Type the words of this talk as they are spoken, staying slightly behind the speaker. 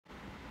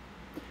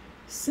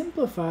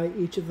Simplify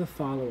each of the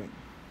following,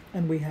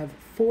 and we have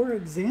 4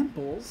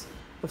 examples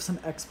of some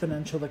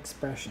exponential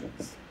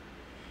expressions.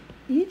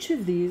 Each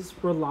of these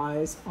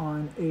relies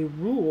on a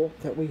rule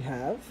that we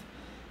have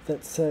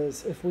that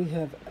says if we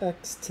have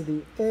x to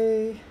the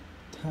a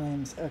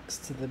times x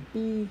to the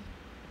b,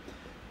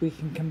 we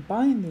can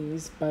combine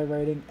these by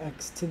writing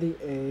x to the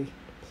a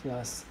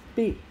plus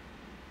b.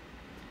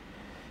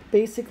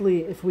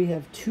 Basically, if we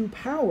have 2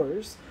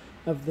 powers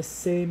of the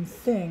same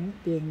thing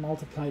being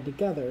multiplied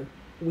together,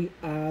 we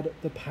add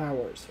the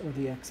powers, or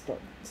the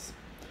exponents.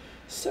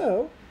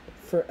 So,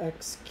 for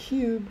x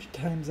cubed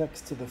times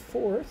x to the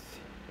 4th,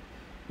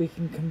 we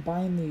can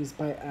combine these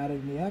by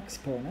adding the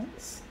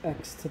exponents,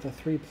 x to the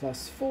 3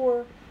 plus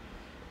 4,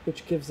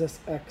 which gives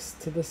us x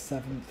to the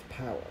 7th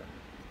power.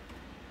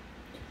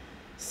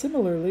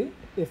 Similarly,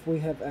 if we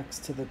have x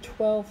to the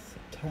 12th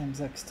times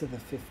x to the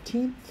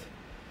 15th,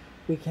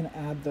 we can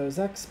add those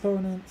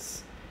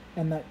exponents,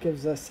 and that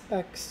gives us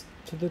x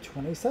to the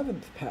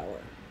 27th power,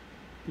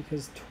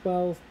 because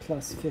 12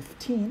 plus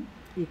 15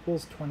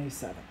 equals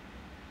 27.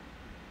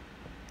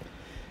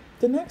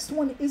 The next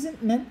one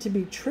isn't meant to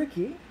be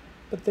tricky,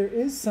 but there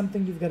is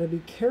something you've got to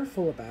be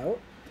careful about.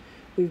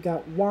 We've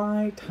got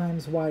y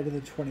times y to the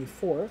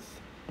 24th.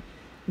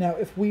 Now,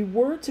 if we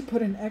were to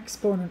put an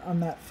exponent on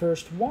that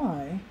first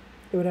y,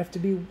 it would have to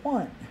be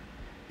 1,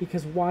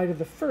 because y to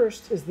the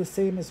first is the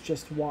same as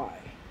just y.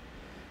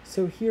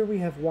 So here we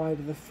have y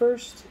to the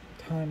first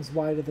times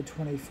y to the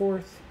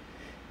 24th,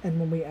 and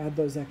when we add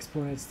those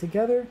exponents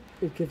together,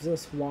 it gives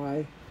us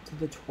y to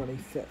the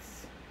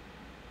 25th.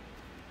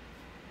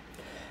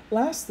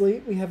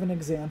 Lastly, we have an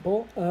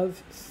example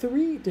of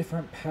 3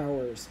 different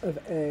powers of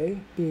a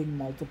being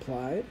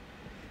multiplied: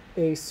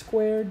 a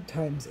squared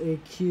times a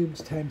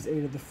cubed times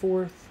a to the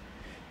 4th.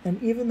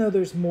 And even though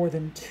there's more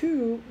than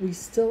 2, we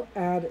still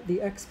add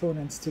the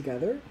exponents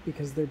together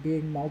because they're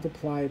being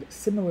multiplied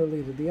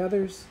similarly to the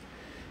others.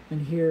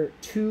 And here,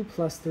 2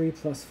 plus 3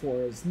 plus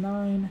 4 is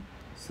 9.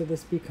 So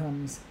this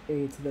becomes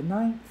a to the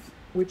 9th,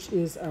 which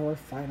is our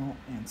final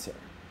answer.